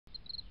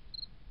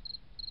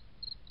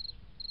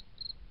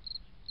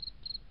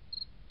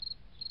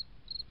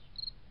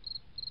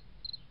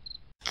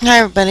Hi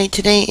everybody,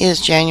 today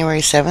is January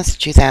 7th,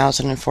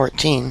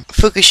 2014.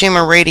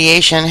 Fukushima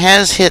radiation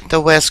has hit the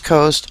west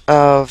coast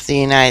of the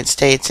United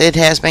States. It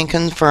has been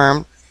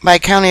confirmed by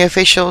county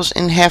officials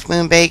in Half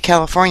Moon Bay,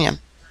 California.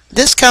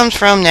 This comes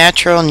from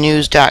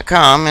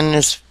naturalnews.com, and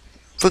this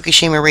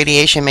Fukushima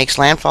radiation makes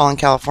landfall in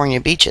California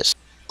beaches.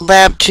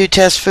 Lab to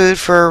test food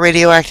for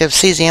radioactive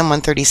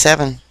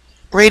cesium-137.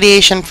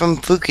 Radiation from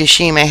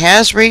Fukushima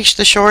has reached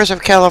the shores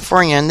of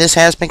California, and this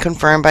has been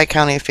confirmed by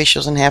county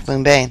officials in Half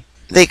Moon Bay.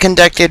 They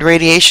conducted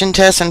radiation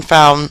tests and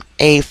found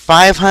a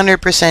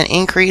 500%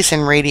 increase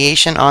in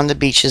radiation on the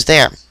beaches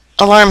there.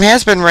 Alarm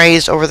has been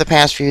raised over the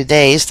past few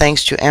days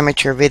thanks to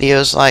amateur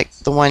videos like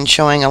the one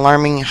showing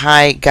alarming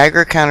high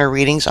Geiger counter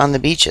readings on the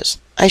beaches.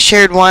 I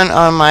shared one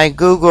on my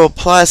Google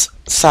Plus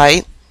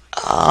site.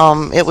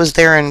 It was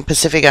there in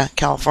Pacifica,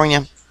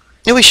 California.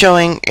 It was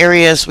showing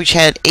areas which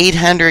had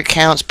 800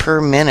 counts per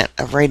minute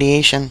of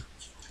radiation.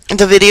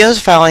 The videos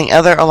following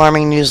other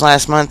alarming news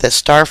last month that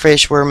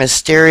starfish were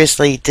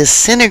mysteriously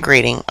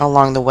disintegrating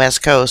along the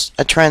west coast,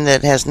 a trend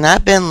that has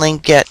not been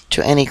linked yet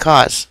to any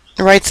cause.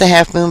 Writes the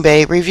Half Moon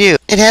Bay Review.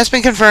 It has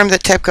been confirmed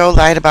that TEPCO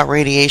lied about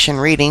radiation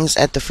readings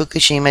at the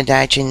Fukushima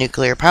Daiichi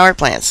nuclear power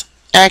plants.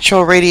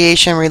 Actual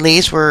radiation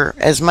release were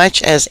as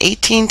much as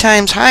 18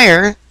 times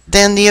higher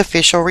than the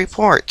official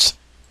reports.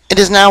 It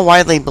is now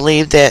widely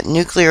believed that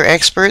nuclear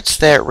experts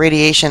that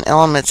radiation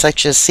elements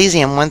such as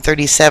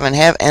cesium-137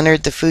 have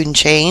entered the food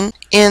chain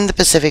in the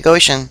Pacific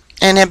Ocean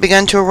and have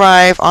begun to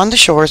arrive on the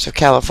shores of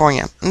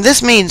California.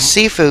 This means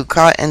seafood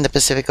caught in the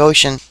Pacific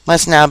Ocean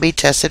must now be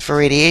tested for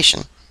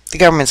radiation. The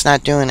government's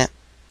not doing it.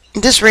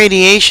 This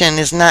radiation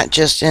is not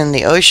just in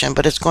the ocean,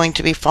 but it's going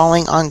to be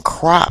falling on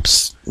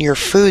crops, your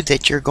food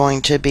that you're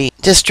going to be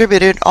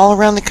distributed all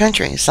around the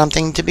country.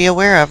 Something to be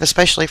aware of,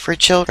 especially for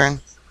children.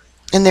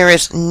 And there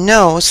is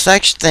no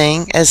such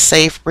thing as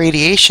safe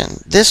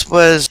radiation. This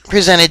was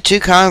presented to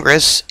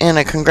Congress in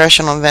a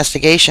congressional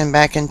investigation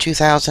back in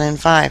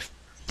 2005.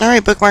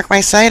 Alright, bookmark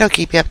my site. I'll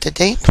keep you up to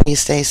date.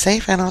 Please stay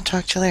safe, and I'll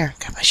talk to you later.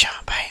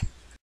 Bye.